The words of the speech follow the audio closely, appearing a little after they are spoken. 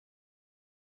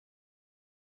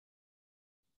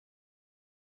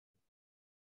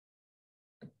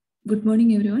Good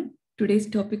morning, everyone. Today's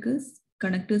topic is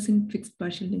connectors in fixed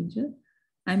partial denture.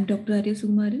 I'm Dr. Arya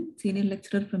Sukumaran, Senior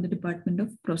Lecturer from the Department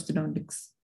of Prosthodontics.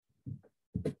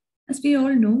 As we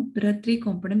all know, there are three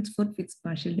components for fixed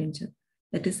partial denture.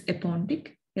 That is a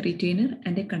pontic, a retainer,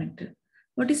 and a connector.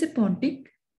 What is a pontic?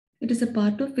 It is a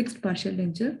part of fixed partial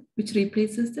denture which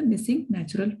replaces the missing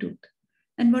natural tooth.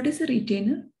 And what is a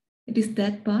retainer? It is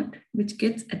that part which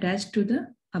gets attached to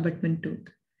the abutment tooth.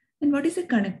 And what is a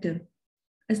connector?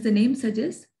 As the name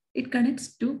suggests, it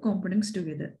connects two components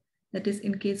together. That is,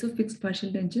 in case of fixed partial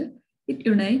denture, it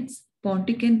unites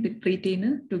pontic and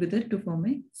retainer together to form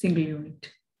a single unit.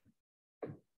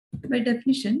 By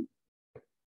definition,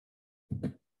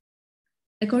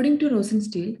 according to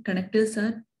Rosenstiel, connectors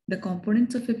are the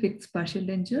components of a fixed partial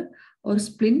denture or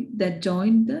splint that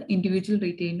join the individual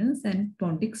retainers and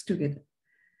pontics together.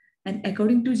 And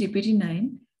according to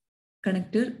GPT-9,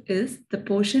 connector is the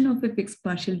portion of a fixed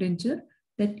partial denture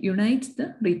that unites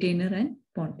the retainer and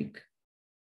pontic.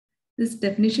 These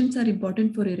definitions are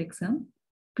important for your exam.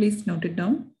 Please note it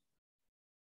down.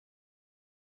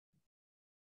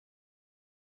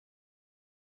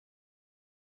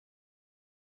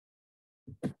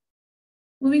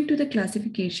 Moving to the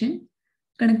classification,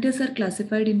 connectors are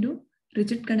classified into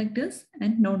rigid connectors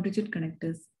and non-rigid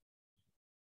connectors.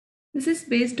 This is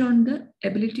based on the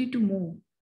ability to move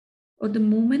or the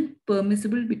movement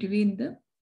permissible between the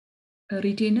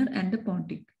retainer and the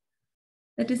pontic.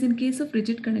 That is, in case of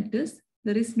rigid connectors,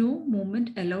 there is no movement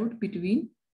allowed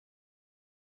between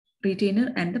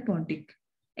retainer and the pontic.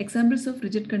 Examples of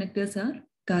rigid connectors are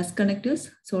cast connectors,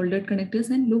 soldered connectors,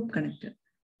 and loop connector.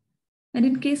 And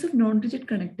in case of non-rigid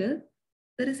connector,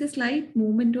 there is a slight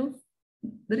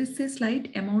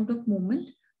amount of movement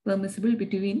permissible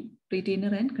between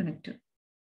retainer and connector.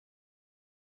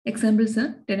 Examples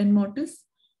are tenon mortise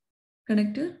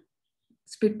connector,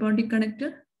 split pontic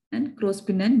connector, and cross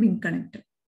pin and wing connector.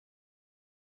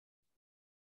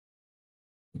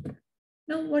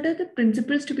 Now, what are the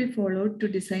principles to be followed to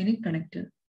design a connector?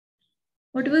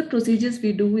 Whatever procedures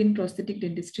we do in prosthetic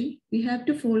dentistry, we have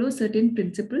to follow certain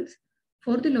principles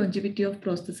for the longevity of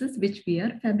prosthesis which we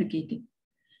are fabricating.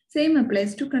 Same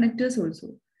applies to connectors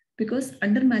also, because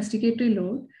under masticatory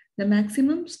load, the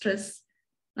maximum stress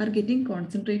are getting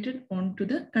concentrated onto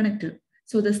the connector.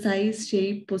 So the size,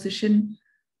 shape, position,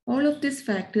 all of these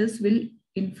factors will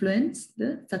influence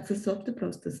the success of the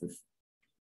prosthesis.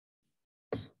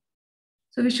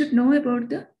 So we should know about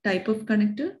the type of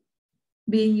connector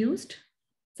being used,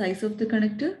 size of the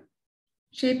connector,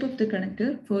 shape of the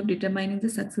connector for determining the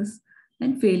success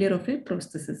and failure of a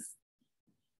prosthesis.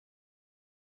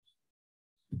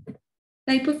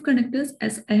 Type of connectors,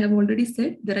 as I have already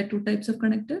said, there are two types of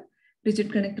connector, rigid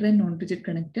connector and non-rigid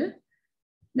connector.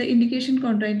 The indication,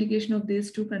 contraindication of these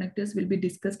two connectors will be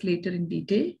discussed later in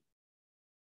detail.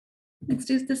 Next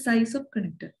is the size of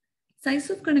connector. Size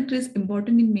of connector is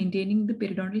important in maintaining the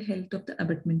periodontal health of the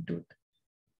abutment tooth.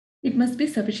 It must be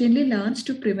sufficiently large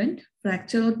to prevent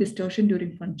fracture or distortion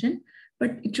during function,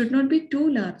 but it should not be too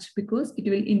large because it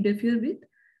will interfere with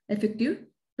effective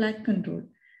plaque control.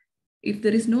 If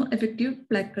there is no effective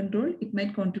plaque control, it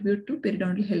might contribute to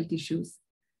periodontal health issues.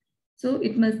 So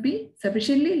it must be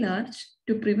sufficiently large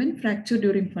to prevent fracture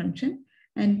during function,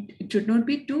 and it should not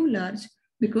be too large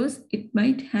because it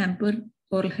might hamper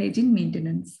oral hygiene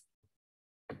maintenance.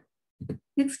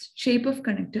 Next, shape of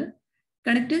connector.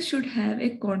 Connectors should have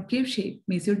a concave shape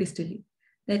mesiodistally.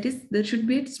 That is, there should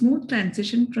be a smooth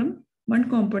transition from one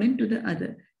component to the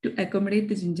other to accommodate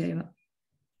the gingiva.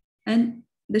 And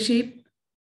the shape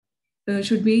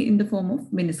should be in the form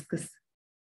of meniscus.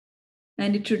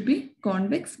 And it should be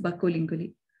convex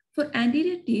buccolingually. For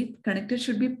anterior teeth, connectors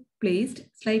should be placed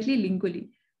slightly lingually,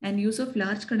 and use of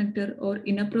large connector or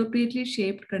inappropriately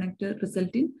shaped connector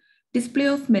result in display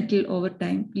of metal over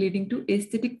time, leading to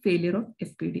aesthetic failure of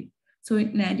FPD. So in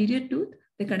an anterior tooth,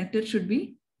 the connector should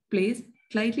be placed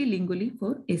slightly lingually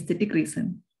for aesthetic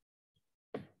reason.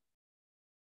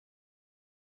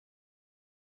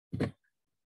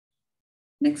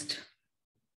 Next,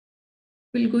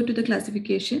 we'll go to the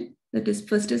classification. That is,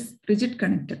 first is rigid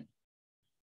connector.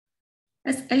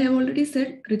 As I have already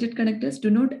said, rigid connectors do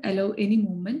not allow any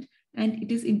movement, and it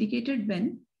is indicated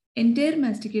when entire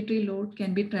masticatory load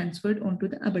can be transferred onto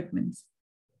the abutments.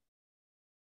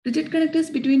 Rigid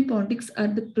connectors between pontics are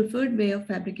the preferred way of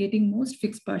fabricating most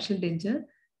fixed partial denture,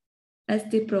 as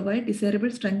they provide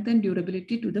desirable strength and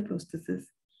durability to the prosthesis.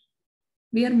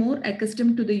 We are more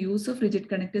accustomed to the use of rigid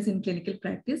connectors in clinical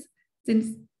practice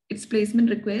since its placement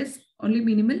requires only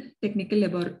minimal technical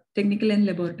and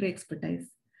laboratory expertise.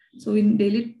 So in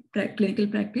daily clinical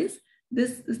practice,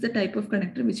 this is the type of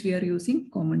connector which we are using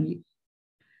commonly.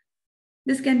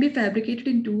 This can be fabricated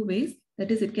in two ways. That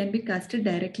is, it can be casted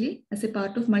directly as a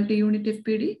part of multi-unit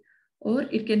FPD, or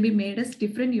it can be made as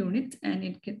different units and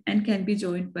it can be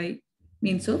joined by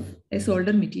means of a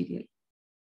solder material.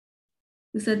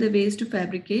 These are the ways to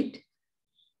fabricate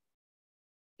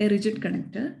a rigid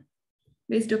connector.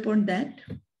 Based upon that,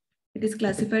 it is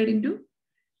classified into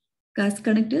cast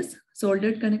connectors,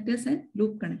 soldered connectors, and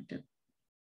loop connector.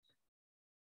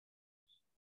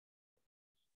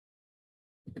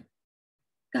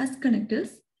 Cast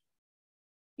connectors.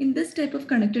 In this type of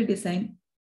connector design,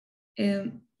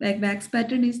 like wax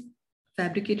pattern is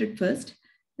fabricated first.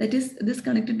 That is, this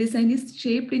connector design is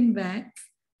shaped in wax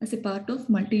as a part of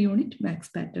multi-unit wax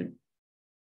pattern.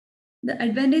 The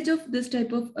advantage of this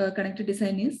type of connector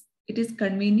design is it is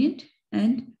convenient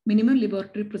and minimum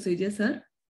laboratory procedures are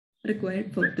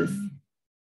required for this.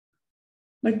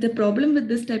 But the problem with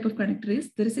this type of connector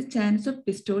is there is a chance of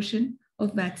distortion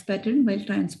of wax pattern while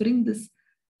transferring this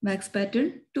wax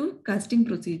pattern to casting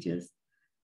procedures.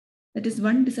 That is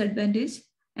one disadvantage.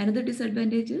 Another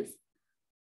disadvantage is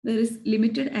there is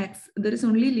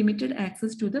only limited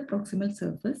access to the proximal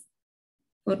surface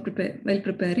while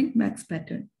preparing wax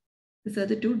pattern. These are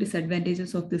the two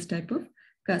disadvantages of this type of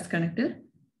cast connector.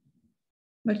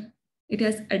 But it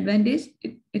has advantage.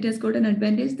 It has got an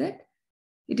advantage that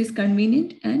it is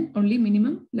convenient and only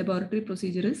minimum laboratory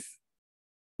procedure is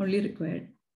only required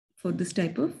for this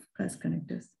type of cast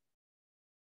connectors.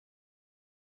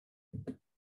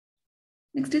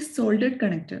 Next is soldered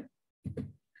connector.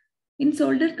 In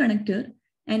soldered connector,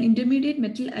 an intermediate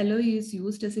metal alloy is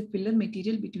used as a filler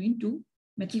material between two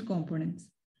metal components.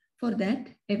 For that,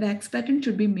 a wax pattern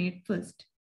should be made first.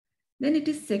 Then it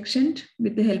is sectioned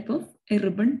with the help of a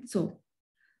ribbon saw.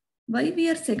 Why we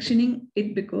are sectioning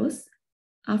it? Because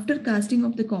after casting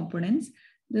of the components,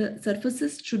 the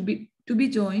surfaces to be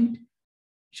joined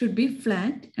should be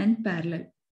flat and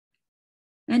parallel.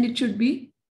 And it should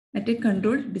be at a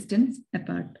controlled distance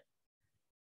apart.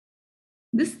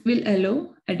 This will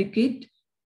allow adequate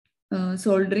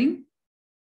soldering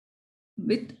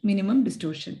with minimum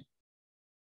distortion.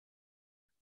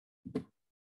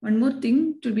 One more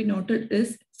thing to be noted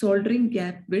is soldering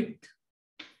gap width.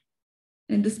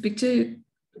 In this picture,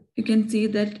 you can see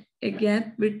that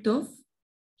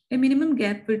a minimum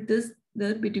gap width is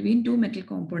there between two metal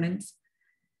components.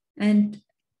 And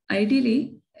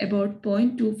ideally, about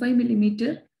 0.25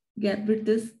 millimeter gap width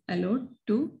is allowed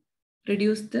to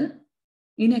reduce the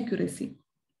inaccuracy.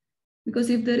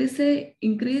 Because if there is an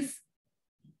increase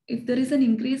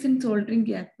in soldering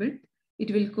gap width,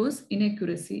 it will cause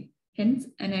inaccuracy. Hence,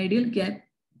 an ideal gap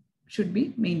should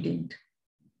be maintained.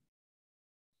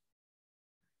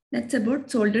 That's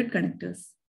about soldered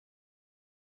connectors.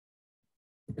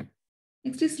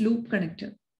 Next is loop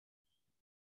connector.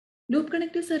 Loop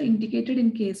connectors are indicated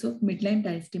in case of midline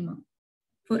diastema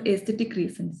for aesthetic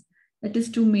reasons. That is,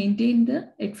 to maintain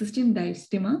the existing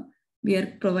diastema, we are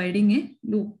providing a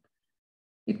loop.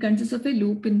 It consists of a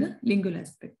loop in the lingual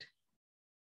aspect.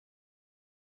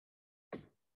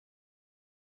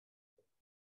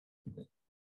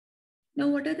 Now,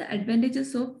 what are the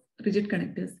advantages of rigid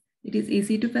connectors? It is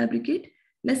easy to fabricate,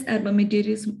 less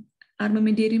armamentarium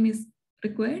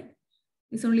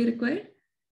is only required,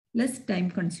 less time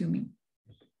consuming.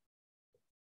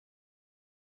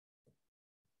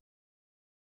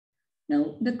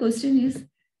 Now, the question is,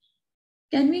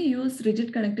 can we use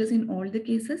rigid connectors in all the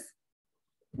cases?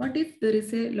 What if there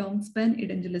is a long span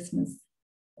edentulousness?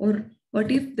 Or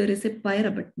what if there is a pier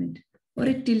abutment or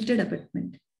a tilted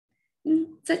abutment?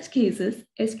 In such cases,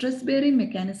 a stress-bearing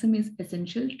mechanism is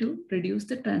essential to reduce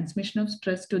the transmission of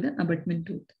stress to the abutment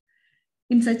tooth.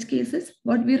 In such cases,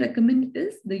 what we recommend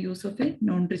is the use of a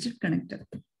non-rigid connector.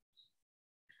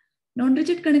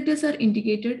 Non-rigid connectors are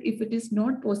indicated if it is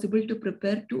not possible to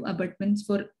prepare two abutments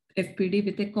for FPD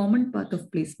with a common path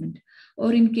of placement,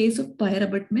 or in case of pier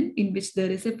abutment in which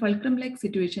there is a fulcrum-like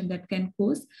situation that can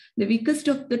cause the weakest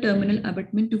of the terminal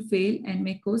abutment to fail and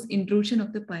may cause intrusion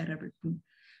of the pier abutment.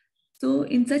 So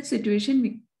in such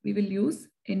situation, we will use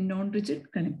a non-rigid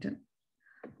connector.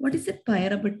 What is a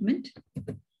pier abutment?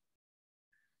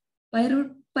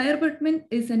 Pier abutment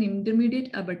is an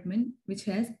intermediate abutment which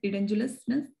has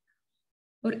edentulousness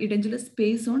or edentulous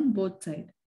space on both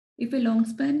sides. If a long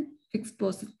span fixed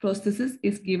prosthesis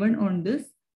is given on this,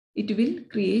 it will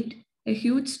create a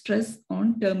huge stress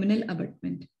on terminal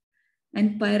abutment.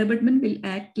 And pier abutment will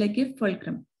act like a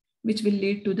fulcrum, which will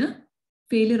lead to the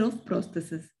failure of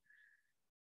prosthesis.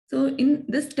 So in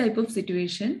this type of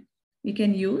situation, we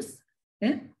can use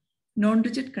a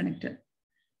non-rigid connector.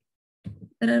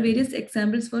 There are various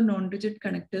examples for non-rigid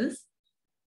connectors.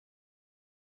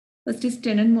 First is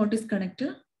tenon mortise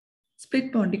connector,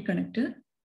 split pontic connector,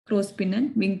 cross pin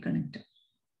and wing connector.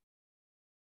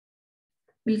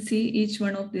 We'll see each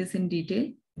one of these in detail.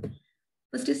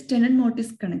 First is tenon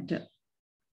mortise connector.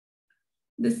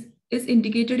 This is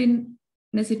indicated in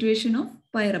a situation of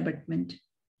pier abutment.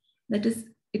 That is,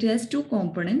 it has two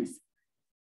components.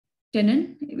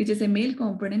 Tenon, which is a male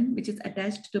component which is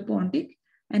attached to the pontic,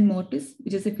 and mortise,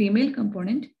 which is a female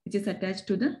component which is attached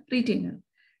to the retainer.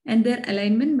 And their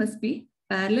alignment must be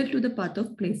parallel to the path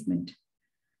of placement.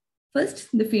 First,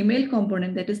 the female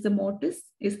component, that is the mortise,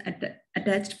 is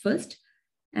attached first,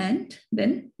 and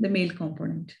then the male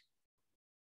component.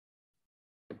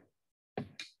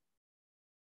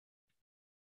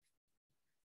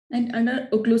 And under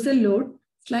occlusal load,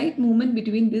 slight movement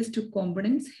between these two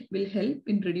components will help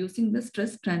in reducing the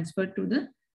stress transferred to the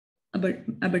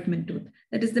abutment tooth.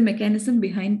 That is the mechanism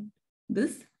behind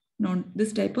this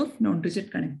type of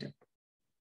non-rigid connector.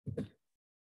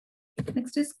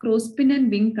 Next is cross pin and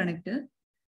wing connector.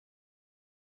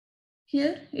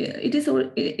 Here, it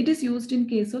is used in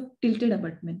case of tilted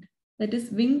abutment. That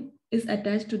is, wing is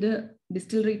attached to the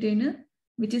distal retainer,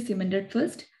 which is cemented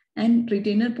first, and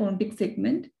retainer pontic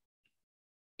segment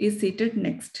is seated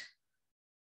next.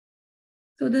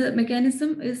 So the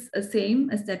mechanism is the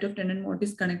same as that of tenon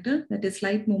mortise connector. That is,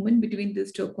 slight movement between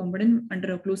these two components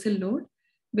under occlusal load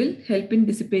will help in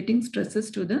dissipating stresses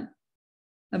to the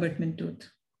abutment tooth,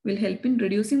 will help in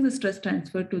reducing the stress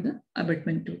transfer to the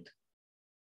abutment tooth.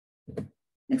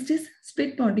 Next is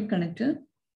split pontic connector.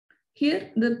 Here,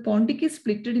 the pontic is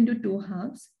splitted into two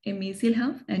halves, a mesial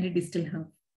half and a distal half.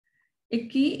 A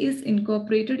key is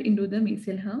incorporated into the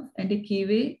mesial half and a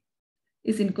keyway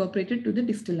is incorporated to the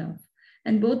distal half.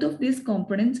 And both of these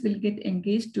components will get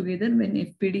engaged together when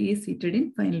FPD is seated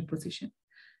in final position.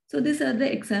 So these are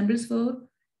the examples for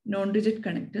non-rigid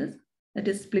connectors, that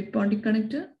is split pontic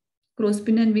connector, cross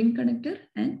pin and wing connector,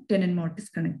 and tenon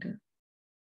mortise connector.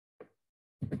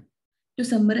 To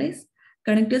summarize,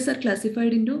 connectors are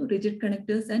classified into rigid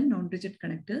connectors and non-rigid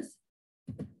connectors.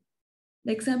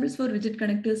 The examples for rigid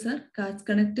connectors are cast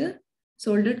connector,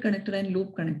 soldered connector, and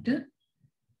loop connector.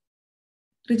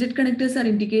 Rigid connectors are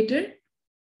indicated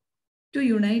to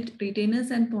unite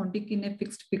retainers and pontic in a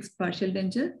fixed partial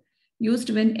denture,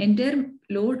 used when entire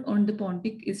load on the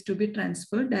pontic is to be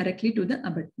transferred directly to the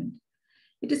abutment.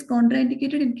 It is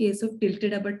contraindicated in case of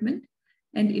tilted abutment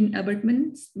and in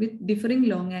abutments with differing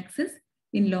long axis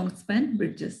in long span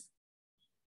bridges.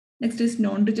 Next is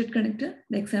non-rigid connector.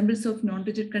 The examples of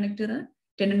non-rigid connector are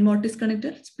tenon mortise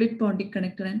connector, split pontic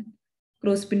connector, and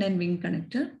cross pin and wing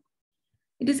connector.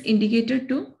 It is indicated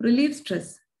to relieve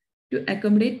stress to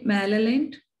accommodate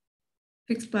malaligned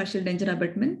fixed partial denture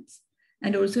abutments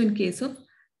and also in case of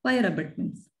pier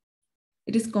abutments.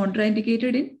 It is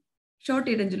contraindicated in short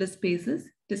edentulous spaces.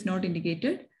 It is not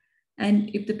indicated. And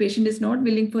if the patient is not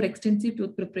willing for extensive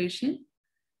tooth preparation,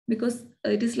 because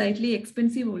it is slightly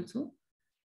expensive also,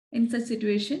 in such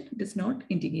situation, it is not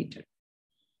indicated.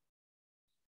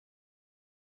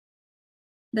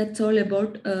 That's all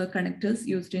about connectors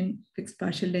used in fixed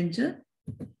partial denture.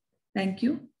 Thank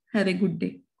you. Have a good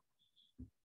day.